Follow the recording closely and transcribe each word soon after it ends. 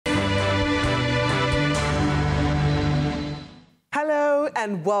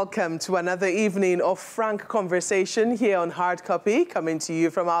And welcome to another evening of frank conversation here on Hard Copy, coming to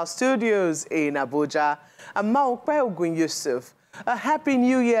you from our studios in Abuja. I'm Maokpe Ogun Yusuf. A happy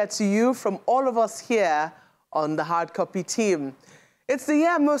new year to you from all of us here on the Hard Copy team. It's the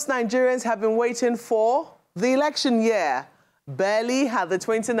year most Nigerians have been waiting for, the election year. Barely had the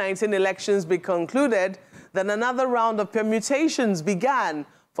 2019 elections been concluded, then another round of permutations began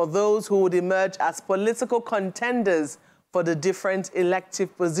for those who would emerge as political contenders for the different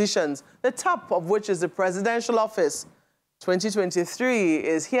elective positions, the top of which is the presidential office. 2023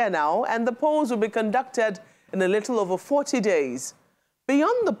 is here now, and the polls will be conducted in a little over 40 days.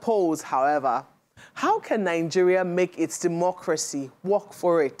 Beyond the polls, however, how can Nigeria make its democracy work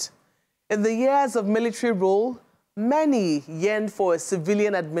for it? In the years of military rule, many yearned for a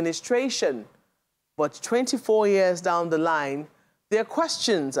civilian administration. But 24 years down the line, there are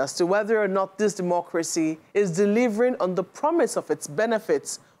questions as to whether or not this democracy is delivering on the promise of its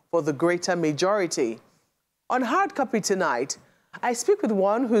benefits for the greater majority. On Hard Copy tonight, I speak with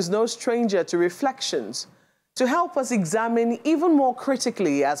one who's no stranger to reflections to help us examine even more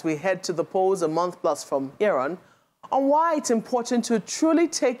critically as we head to the polls a month plus from here on why it's important to truly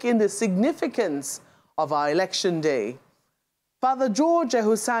take in the significance of our election day. Father George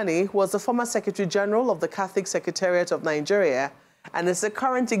Ehusani was the former Secretary General of the Catholic Secretariat of Nigeria and is the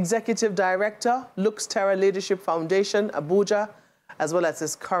current Executive Director, Lux Terra Leadership Foundation, Abuja, as well as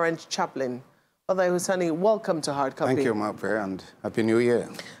his current chaplain. Father Ehusani, welcome to Hard Copy. Thank you, Maokpe, and Happy New Year.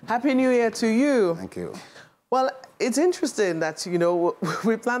 Happy New Year to you. Thank you. Well, it's interesting that, you know,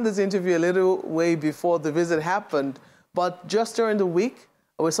 we planned this interview a little way before the visit happened, but just during the week,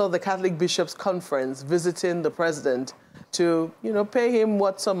 we saw the Catholic Bishops' Conference visiting the president to, you know, pay him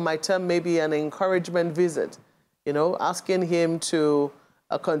what some might term maybe an encouragement visit, you know, asking him to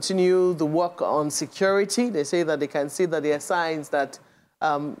continue the work on security. They say that they can see that there are signs that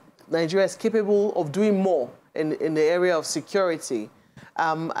Nigeria is capable of doing more in the area of security.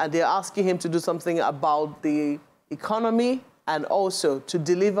 And they're asking him to do something about the economy and also to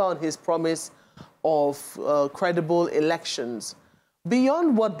deliver on his promise of credible elections.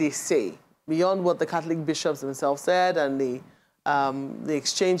 Beyond what they say, beyond what the Catholic bishops themselves said and the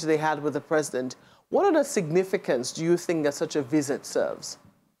exchange they had with the president, what other significance do you think that such a visit serves?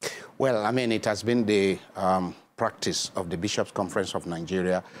 Well, I mean, it has been the practice of the Bishops' Conference of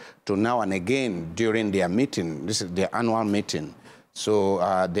Nigeria to now and again during their meeting, this is their annual meeting,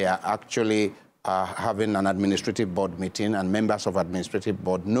 so they are actually having an administrative board meeting and members of administrative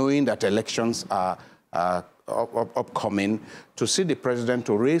board, knowing that elections are upcoming, to see the president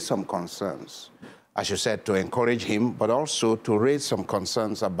to raise some concerns, as you said, to encourage him, but also to raise some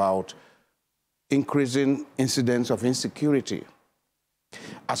concerns about increasing incidents of insecurity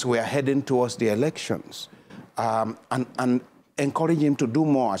as we are heading towards the elections, and encourage him to do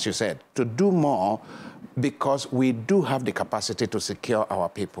more, as you said, to do more because we do have the capacity to secure our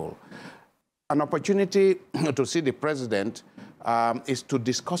people. An opportunity to see the president is to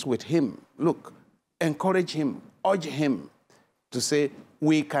discuss with him, look, encourage him, urge him to say,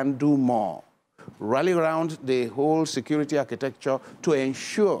 we can do more. Rally around the whole security architecture to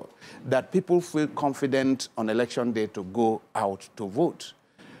ensure that people feel confident on election day to go out to vote.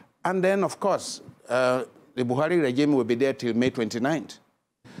 And then, of course, the Buhari regime will be there till May 29th.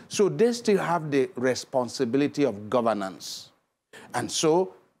 So they still have the responsibility of governance. And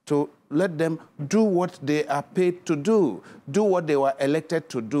so to let them do what they are paid to do what they were elected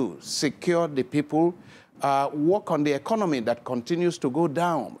to do, secure the people, work on the economy that continues to go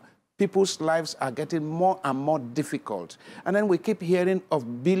down. People's lives are getting more and more difficult. And then we keep hearing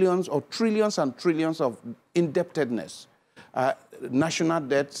of billions or trillions and trillions of indebtedness, national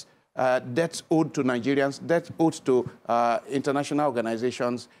debts, debts owed to Nigerians, debts owed to international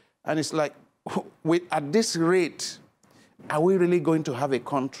organizations. And it's like, at this rate, are we really going to have a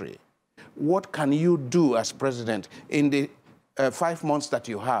country? What can you do as president in the 5 months that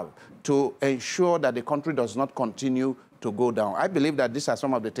you have to ensure that the country does not continue to go down? I believe that these are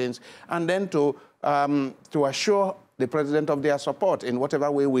some of the things. And then to assure the president of their support in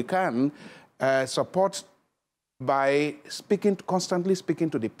whatever way we can, support by constantly speaking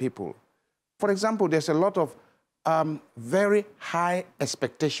to the people. For example, there's a lot of very high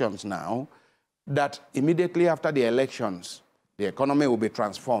expectations now that immediately after the elections, the economy will be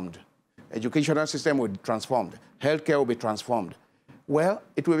transformed, educational system will be transformed, healthcare will be transformed. Well,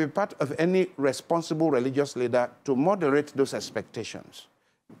 it will be part of any responsible religious leader to moderate those expectations,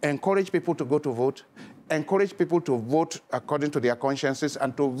 encourage people to go to vote, encourage people to vote according to their consciences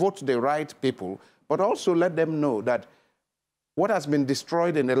and to vote the right people, but also let them know that what has been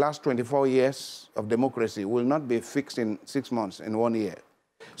destroyed in the last 24 years of democracy will not be fixed in 6 months, in 1 year.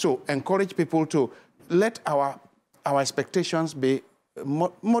 So encourage people to let our expectations be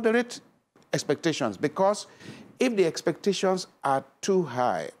moderate expectations, because if the expectations are too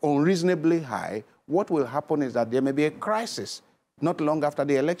high, unreasonably high, what will happen is that there may be a crisis not long after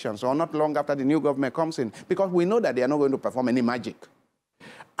the elections or not long after the new government comes in, because we know that they are not going to perform any magic.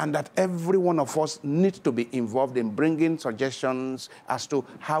 And that every one of us needs to be involved in bringing suggestions as to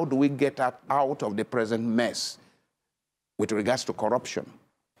how do we get out of the present mess with regards to corruption.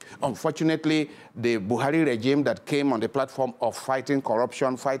 Unfortunately, the Buhari regime that came on the platform of fighting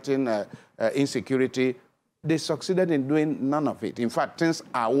corruption, fighting insecurity, they succeeded in doing none of it. In fact, things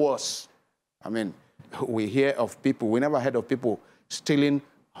are worse. I mean, we hear of people, we never heard of people stealing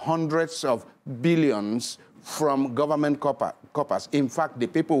hundreds of billions from government coppers. In fact, the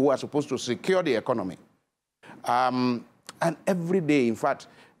people who are supposed to secure the economy. And every day, in fact,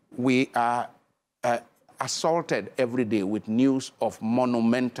 we are assaulted every day with news of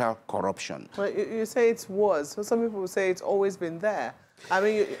monumental corruption. Well, you say it was. So some people say it's always been there. I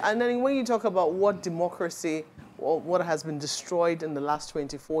mean, and then when you talk about what democracy, or what has been destroyed in the last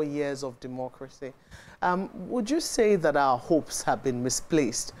 24 years of democracy, would you say that our hopes have been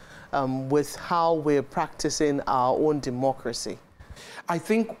misplaced with how we're practicing our own democracy? I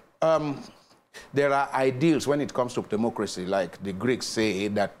think there are ideals when it comes to democracy, like the Greeks say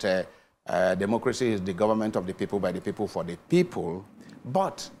that democracy is the government of the people, by the people, for the people.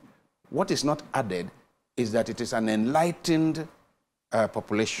 But what is not added is that it is an enlightened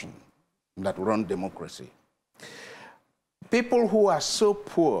population that run democracy. People who are so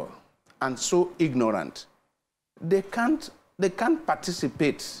poor and so ignorant, they can't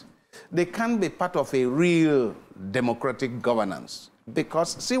participate. They can't be part of a real democratic governance,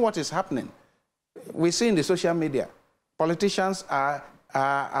 because see what is happening. We see in the social media, politicians are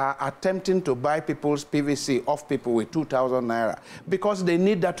attempting to buy people's PVC off people with 2,000 naira because they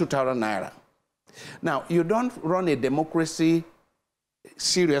need that 2,000 naira. Now, you don't run a democracy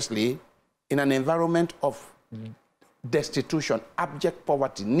seriously in an environment of destitution, abject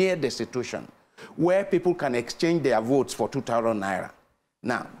poverty, near destitution, where people can exchange their votes for 2,000 naira.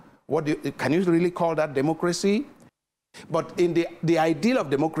 Now, can you really call that democracy? But in the ideal of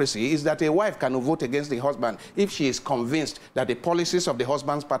democracy is that a wife can vote against the husband if she is convinced that the policies of the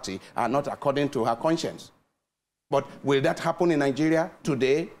husband's party are not according to her conscience. But will that happen in Nigeria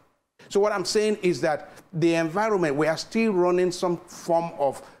today? So what I'm saying is that the environment, we are still running some form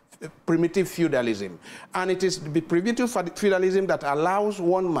of primitive feudalism. And it is the primitive feudalism that allows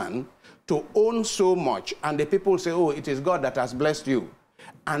one man to own so much, and the people say, oh, it is God that has blessed you.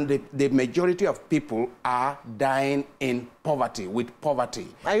 And the majority of people are dying in poverty, with poverty.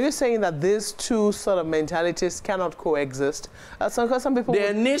 Are you saying that these two sort of mentalities cannot coexist? Some people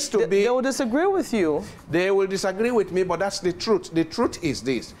there needs to be... They will disagree with you. They will disagree with me, but that's the truth. The truth is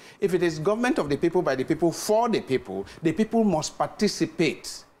this. If it is government of the people, by the people, for the people must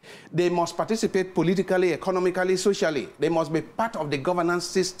participate. They must participate politically, economically, socially. They must be part of the governance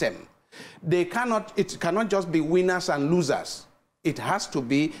system. It cannot just be winners and losers. It has to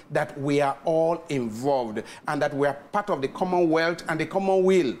be that we are all involved and that we are part of the commonwealth and the common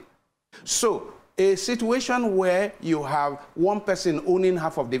will. So a situation where you have one person owning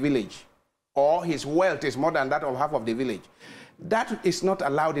half of the village, or his wealth is more than that of half of the village, that is not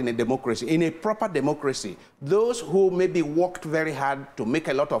allowed in a democracy. In a proper democracy, those who maybe worked very hard to make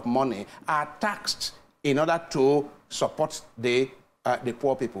a lot of money are taxed in order to support the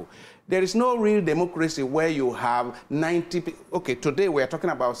poor people. There is no real democracy where you have 90... Okay, today we are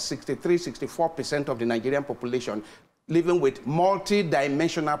talking about 63, 64% of the Nigerian population living with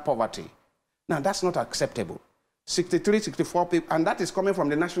multi-dimensional poverty. Now, that's not acceptable. 63, 64 people, and that is coming from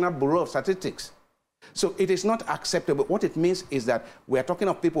the National Bureau of Statistics. So it is not acceptable. What it means is that we are talking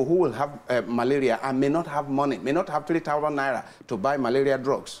of people who will have malaria and may not have money, may not have 3,000 naira to buy malaria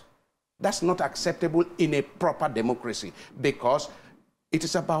drugs. That's not acceptable in a proper democracy, because it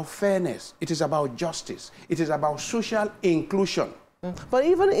is about fairness, it is about justice, it is about social inclusion. But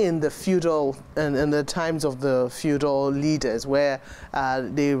even in the feudal, and in the times of the feudal leaders, where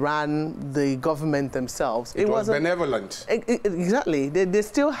they ran the government themselves, it was benevolent. Exactly. They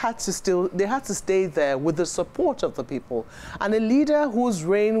still had to they to stay there with the support of the people. And a leader whose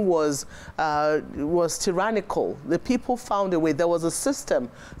reign was tyrannical, the people found a way. There was a system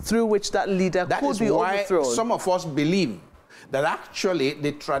through which that leader could be overthrown. That is why some of us believe that actually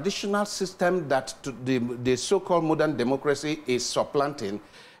the traditional system that the so-called modern democracy is supplanting,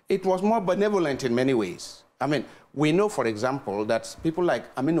 it was more benevolent in many ways. I mean, we know, for example, that people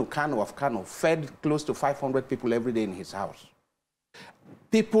like Aminu Kano of Kano fed close to 500 people every day in his house.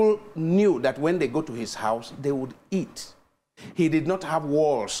 People knew that when they go to his house, they would eat. He did not have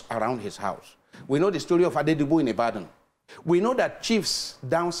walls around his house. We know the story of Adedibu in Ibadan. We know that chiefs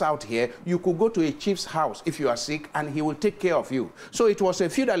down south here, you could go to a chief's house if you are sick and he will take care of you. So it was a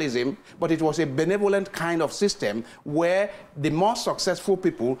feudalism, but it was a benevolent kind of system where the more successful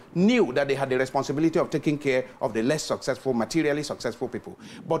people knew that they had the responsibility of taking care of the less successful, materially successful people.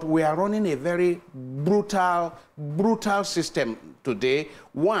 But we are running a very brutal system today.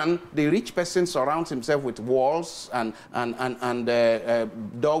 One, the rich person surrounds himself with walls and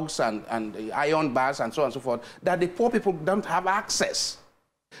dogs and iron bars and so on and so forth, that the poor people don't have access.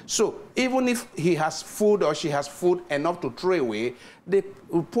 So even if he has food or she has food enough to throw away, the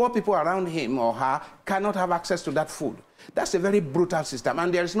poor people around him or her cannot have access to that food. That's a very brutal system,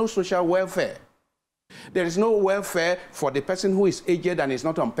 and there is no social welfare. There is no welfare for the person who is aged and is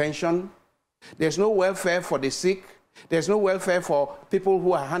not on pension. There's no welfare for the sick. There's no welfare for people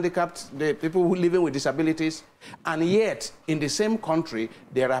who are handicapped, the people who living with disabilities. And yet, in the same country,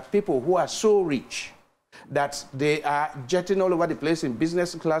 there are people who are so rich that they are jetting all over the place in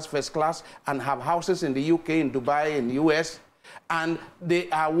business class, first class, and have houses in the UK, in Dubai, in the US, and they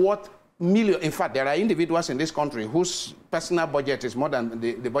are worth millions. In fact, there are individuals in this country whose personal budget is more than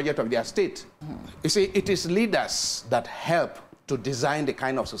the budget of their state. You see, it is leaders that help to design the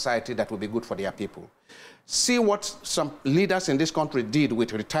kind of society that will be good for their people. See what some leaders in this country did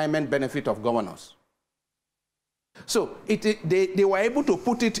with retirement benefit of governors. So they were able to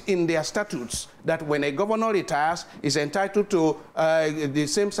put it in their statutes that when a governor retires, is entitled to the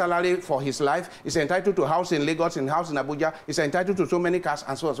same salary for his life, is entitled to a house in Lagos, a house in Abuja, is entitled to so many cars,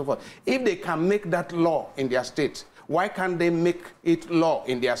 and so on and so forth. If they can make that law in their state, why can't they make it law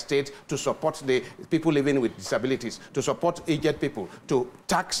in their state to support the people living with disabilities, to support aged people, to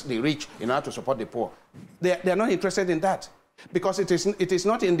tax the rich in order to support the poor? They're not interested in that, because it is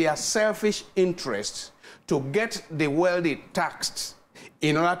not in their selfish interest to get the wealthy taxed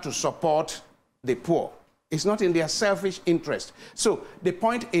in order to support the poor. It's not in their selfish interest. So the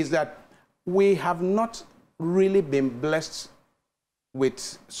point is that we have not really been blessed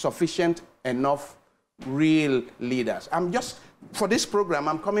with sufficient enough real leaders. For this program,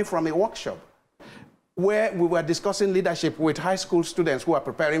 I'm coming from a workshop where we were discussing leadership with high school students who are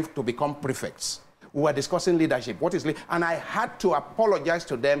preparing to become prefects. We were discussing leadership. And I had to apologize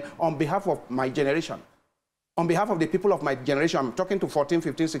to them on behalf of my generation. On behalf of the people of my generation, I'm talking to 14,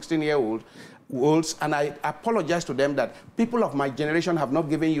 15, 16-year-olds, and I apologize to them that people of my generation have not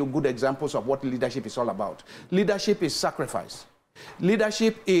given you good examples of what leadership is all about. Leadership is sacrifice.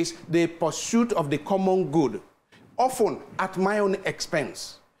 Leadership is the pursuit of the common good, often at my own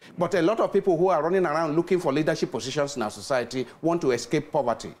expense. But a lot of people who are running around looking for leadership positions in our society want to escape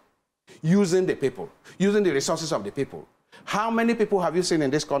poverty, using the people, using the resources of the people. How many people have you seen in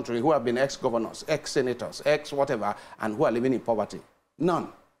this country who have been ex-governors, ex-senators, ex-whatever, and who are living in poverty? None.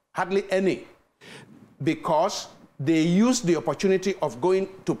 Hardly any. Because they use the opportunity of going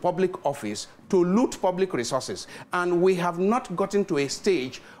to public office to loot public resources. And we have not gotten to a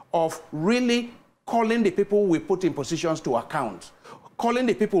stage of really calling the people we put in positions to account, calling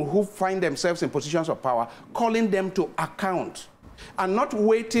the people who find themselves in positions of power, calling them to account. And not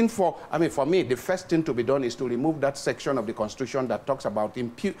waiting for, for me, the first thing to be done is to remove that section of the Constitution that talks about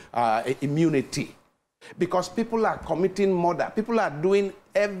immunity. Because people are committing murder. People are doing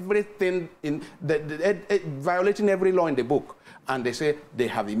everything, violating every law in the book. And they say they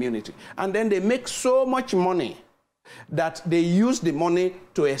have immunity. And then they make so much money that they use the money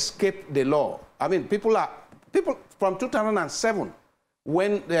to escape the law. People from 2007,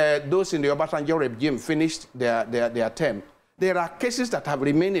 when those in the Obasanjo regime finished their term, there are cases that have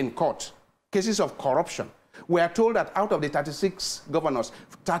remained in court, cases of corruption. We are told that out of the 36 governors,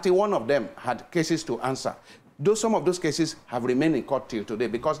 31 of them had cases to answer. Some of those cases have remained in court till today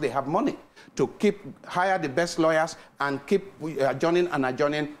because they have money to hire the best lawyers and keep adjourning and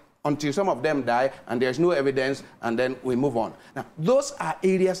adjourning until some of them die and there's no evidence, and then we move on. Now, those are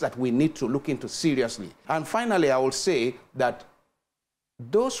areas that we need to look into seriously. And finally, I will say that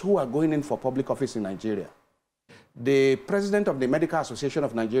those who are going in for public office in Nigeria, the president of the Medical Association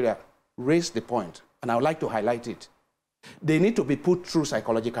of Nigeria raised the point, and I would like to highlight it. They need to be put through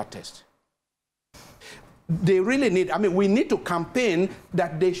psychological tests. They really need, we need to campaign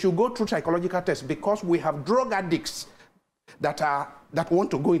that they should go through psychological tests, because we have drug addicts that want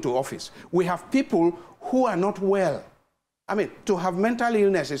to go into office. We have people who are not well. To have mental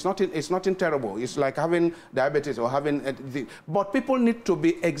illness is nothing terrible. It's like having diabetes or having... But people need to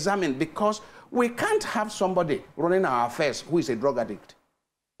be examined, because we can't have somebody running our affairs who is a drug addict.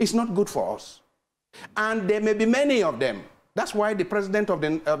 It's not good for us. And there may be many of them. That's why the president of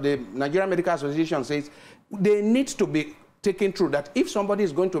the Nigerian Medical Association says they need to be taken through, that if somebody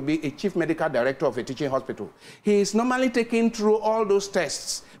is going to be a chief medical director of a teaching hospital, he is normally taken through all those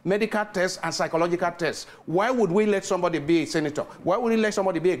tests, medical tests and psychological tests. Why would we let somebody be a senator? Why would we let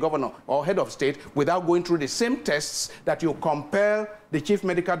somebody be a governor or head of state without going through the same tests that you compel the chief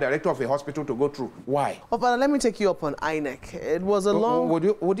medical director of a hospital to go through? Why? Oh, but let me take you up on INEC. It was a long...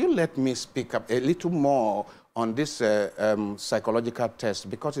 Would you let me speak up a little more on this psychological test,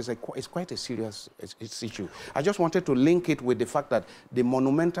 because it's quite a serious issue. I just wanted to link it with the fact that the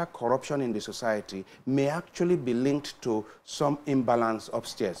monumental corruption in the society may actually be linked to some imbalance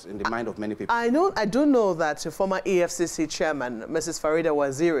upstairs in the mind of many people. I do know that former EFCC chairman, Mrs. Farida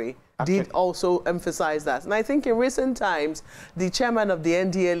Waziri, did also emphasize that. And I think in recent times, the chairman of the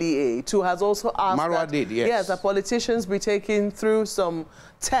NDLEA too has also asked Marwa did, yes. Yes, that politicians be taken through some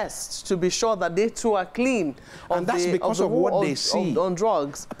tests to be sure that they too are clean. And that's because of what they see. On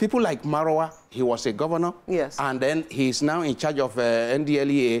drugs. People like Marwa, he was a governor. Yes. And then he's now in charge of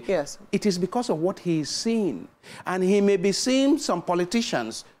NDLEA. Yes. It is because of what he's seen. And he may be seeing some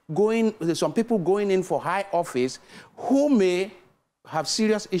politicians some people going in for high office who may have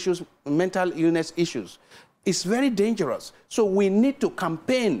serious issues, mental illness issues. It's very dangerous. So we need to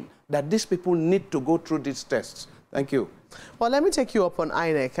campaign that these people need to go through these tests. Thank you. Well, let me take you up on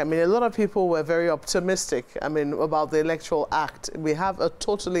INEC. I mean, a lot of people were very optimistic, I mean, about the Electoral Act. We have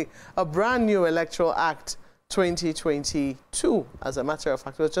a brand new Electoral Act 2022, as a matter of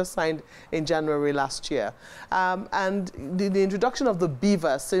fact. It was just signed in January last year. And the introduction of the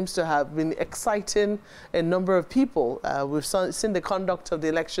BVAS seems to have been exciting a number of people. We've seen the conduct of the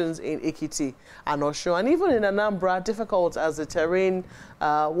elections in Ekiti and Osho, and even in Anambra, difficult as the terrain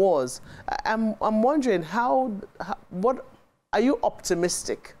was. I'm wondering, what are you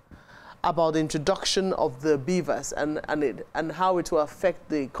optimistic about the introduction of the BVAS and how it will affect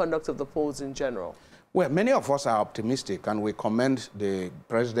the conduct of the polls in general? Well, many of us are optimistic, and we commend the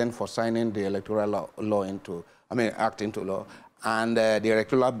president for signing the electoral act into law, and the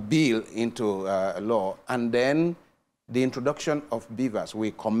electoral bill into law, and then the introduction of BVAS.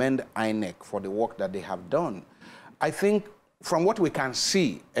 We commend INEC for the work that they have done. I think from what we can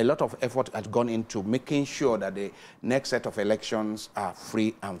see, a lot of effort has gone into making sure that the next set of elections are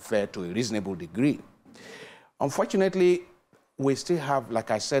free and fair to a reasonable degree. Unfortunately, we still have, like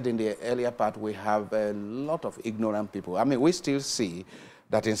I said in the earlier part, we have a lot of ignorant people. I mean, we still see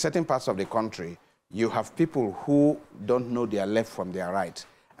that in certain parts of the country, you have people who don't know their left from their right,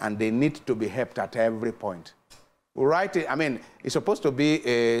 and they need to be helped at every point. Right? I mean, it's supposed to be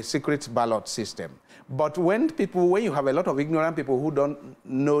a secret ballot system. But when you have a lot of ignorant people who don't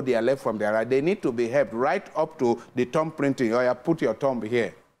know their left from their right, they need to be helped right up to the thumb printing. Oh, yeah, put your thumb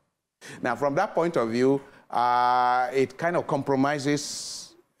here. Now, from that point of view, it kind of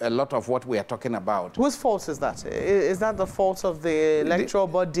compromises a lot of what we are talking about. Whose fault is that? Is that the fault of the electoral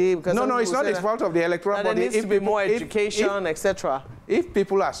body? Because no, it's not the fault of the electoral body. There needs to be more education, etc. If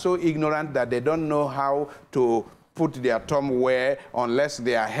people are so ignorant that they don't know how to put their thumb where unless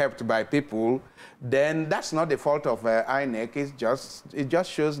they are helped by people, then that's not the fault of INEC. It just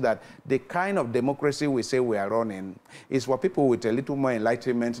shows that the kind of democracy we say we are running is for people with a little more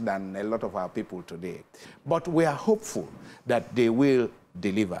enlightenment than a lot of our people today. But we are hopeful that they will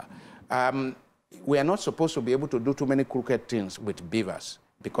deliver. We are not supposed to be able to do too many crooked things with BVAS,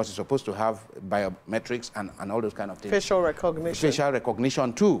 because it's supposed to have biometrics and all those kind of things. Facial recognition. Facial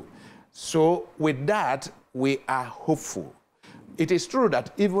recognition too. So with that, we are hopeful. It is true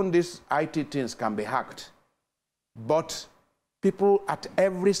that even these IT things can be hacked, but people at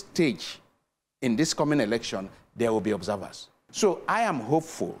every stage in this coming election, there will be observers. So I am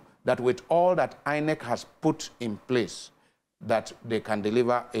hopeful that with all that INEC has put in place, that they can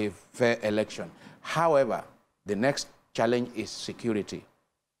deliver a fair election. However, the next challenge is security.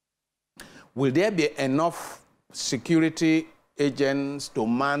 Will there be enough security agents to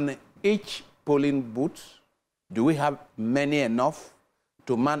man each polling booth? Do we have many enough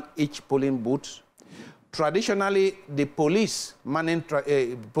to man each polling booth? Traditionally, the police manning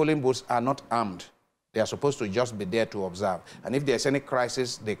polling booths are not armed. They are supposed to just be there to observe. And if there's any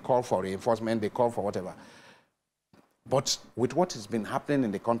crisis, they call for reinforcement, they call for whatever. But with what has been happening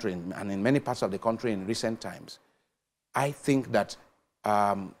in the country and in many parts of the country in recent times, I think that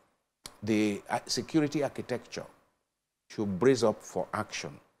the security architecture should brace up for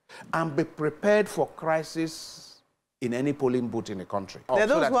action and be prepared for crisis in any polling booth in the country. There are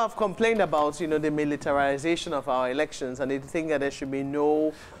those who have complained about, the militarization of our elections, and they think that there should be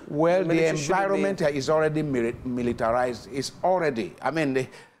no... Well, the environment is already militarized. It's already, I mean,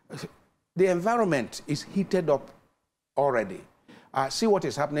 the environment is heated up already. See what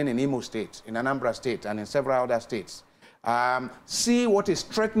is happening in Imo State, in Anambra State, and in several other states. See what is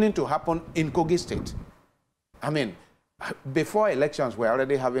threatening to happen in Kogi State. I mean, before elections, we're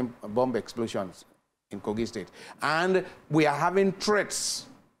already having bomb explosions in Kogi State. And we are having threats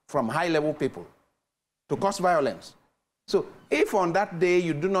from high-level people to cause violence. So if on that day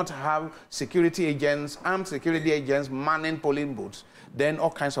you do not have security agents, armed security agents manning polling booths, then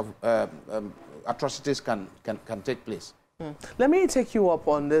all kinds of atrocities can take place. Let me take you up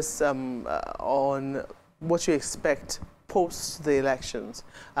on this, on what you expect post the elections.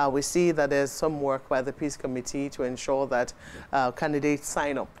 We see that there's some work by the Peace Committee to ensure that candidates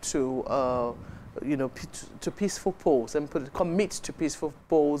sign up to to peaceful polls and commit to peaceful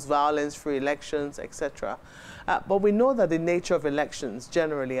polls, violence-free elections, etc. But we know that the nature of elections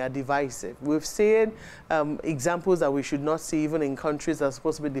generally are divisive. We've seen examples that we should not see even in countries that are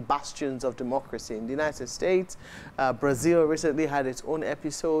supposed to be the bastions of democracy. In the United States, Brazil recently had its own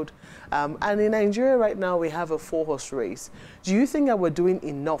episode. And in Nigeria right now, we have a four-horse race. Do you think that we're doing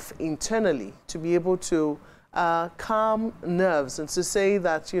enough internally to be able to calm nerves and to say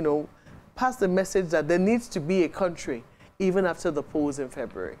that, pass the message that there needs to be a country even after the polls in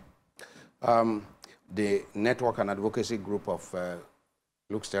February? The network and advocacy group of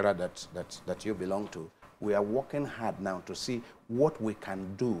Luxterra that you belong to, we are working hard now to see what we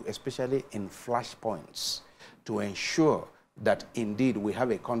can do, especially in flashpoints, to ensure that indeed we have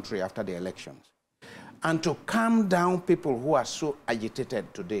a country after the elections. And to calm down people who are so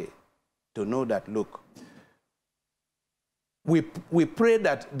agitated today, to know that, look, we pray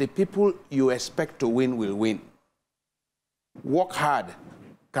that the people you expect to win will win. Work hard,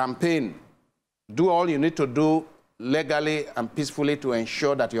 campaign, do all you need to do legally and peacefully to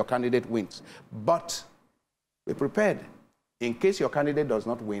ensure that your candidate wins. But be prepared. In case your candidate does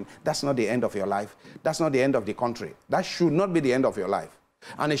not win, that's not the end of your life. That's not the end of the country. That should not be the end of your life.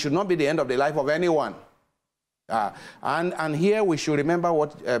 And it should not be the end of the life of anyone. And here we should remember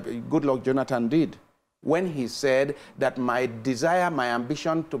what Goodluck Jonathan did when he said that my desire, my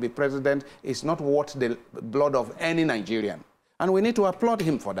ambition to be president is not worth the blood of any Nigerian. And we need to applaud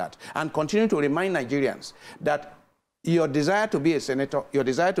him for that and continue to remind Nigerians that your desire to be a senator, your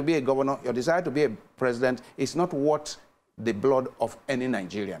desire to be a governor, your desire to be a president is not worth the blood of any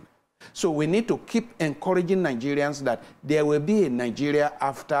Nigerian. So we need to keep encouraging Nigerians that there will be a Nigeria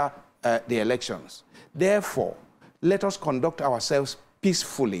after the elections. Therefore, let us conduct ourselves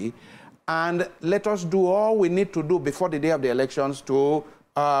peacefully and let us do all we need to do before the day of the elections to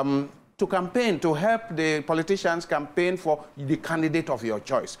campaign, to help the politicians campaign for the candidate of your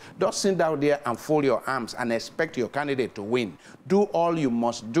choice. Don't sit down there and fold your arms and expect your candidate to win. Do all you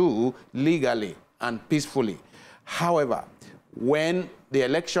must do legally and peacefully. However, when the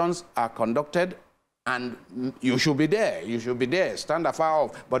elections are conducted, and you should be there, stand afar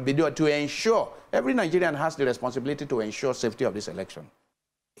off, but be there to ensure, every Nigerian has the responsibility to ensure safety of this election.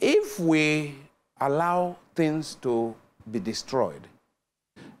 If we allow things to be destroyed,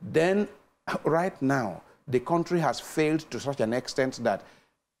 then right now, the country has failed to such an extent that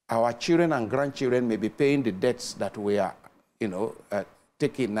our children and grandchildren may be paying the debts that we are,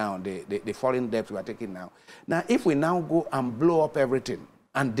 taking now, the foreign debts we are taking now. Now, if we now go and blow up everything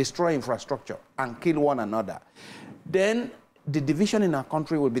and destroy infrastructure and kill one another, then the division in our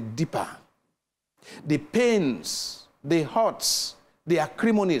country will be deeper. The pains, the hurts, the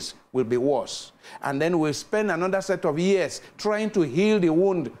acrimonies will be worse. And then we'll spend another set of years trying to heal the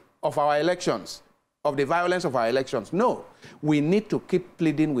wound of our elections, of the violence of our elections. No, we need to keep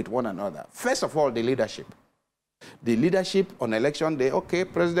pleading with one another. First of all, the leadership. The leadership on election day, okay,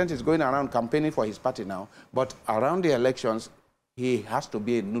 president is going around campaigning for his party now, but around the elections, he has to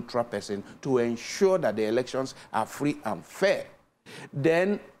be a neutral person to ensure that the elections are free and fair.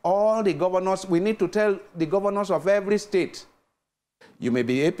 Then all the governors, we need to tell the governors of every state, you may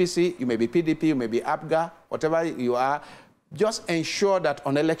be APC, you may be PDP, you may be APGA, whatever you are, just ensure that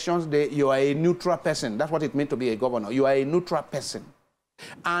on elections day, you are a neutral person. That's what it means to be a governor. You are a neutral person.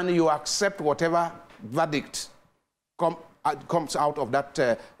 And you accept whatever verdict comes out of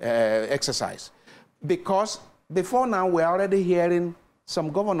that exercise. Because before now, we're already hearing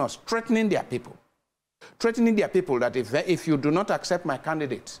some governors threatening their people. Threatening their people that if you do not accept my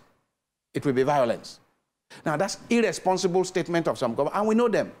candidate, it will be violence. Now, that's irresponsible statement of some government, and we know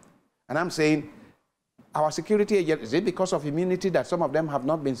them. And I'm saying, our security agents, is it because of immunity that some of them have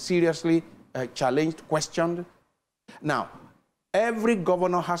not been seriously challenged, questioned? Now, every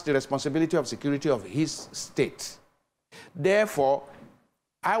governor has the responsibility of security of his state. Therefore,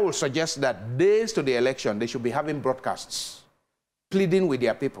 I will suggest that days to the election, they should be having broadcasts, pleading with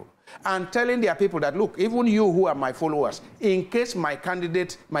their people, and telling their people that, look, even you who are my followers, in case my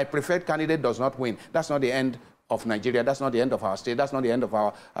candidate, my preferred candidate does not win, that's not the end of Nigeria. That's not the end of our state. That's not the end of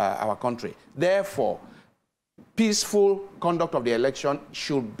our country. Therefore, peaceful conduct of the election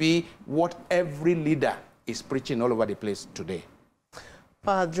should be what every leader is preaching all over the place today.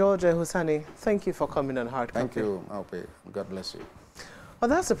 George Ehusani, thank you for coming on Hard Copy. Thank you, Maupe. God bless you. Well,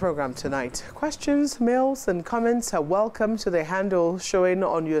 that's the program tonight. Questions, mails, and comments are welcome to the handle showing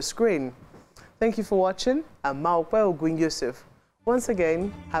on your screen. Thank you for watching. I'm Maupe Ogun Yusuf. Once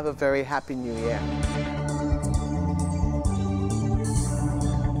again, have a very happy New Year.